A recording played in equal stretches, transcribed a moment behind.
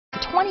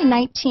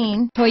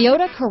2019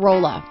 Toyota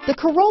Corolla. The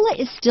Corolla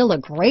is still a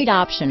great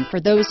option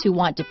for those who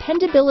want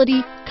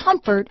dependability,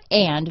 comfort,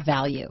 and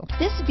value.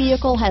 This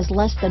vehicle has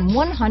less than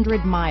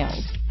 100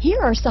 miles. Here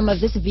are some of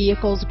this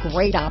vehicle's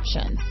great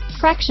options: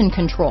 traction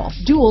control,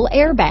 dual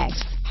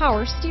airbags,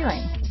 power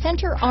steering,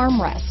 center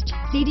armrest,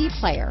 CD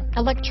player,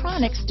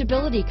 electronic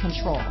stability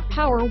control,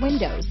 power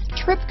windows,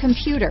 trip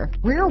computer,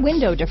 rear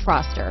window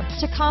defroster,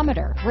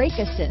 tachometer, brake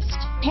assist,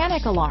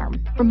 panic alarm,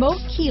 remote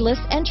keyless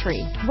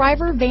entry,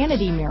 driver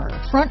vanity mirror,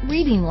 front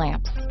reading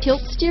lamps,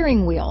 tilt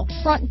steering wheel,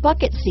 front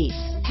bucket seats,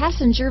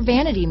 passenger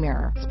vanity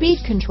mirror, speed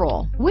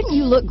control. Wouldn't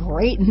you look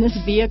great in this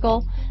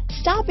vehicle?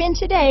 Stop in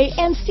today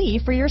and see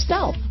for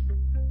yourself.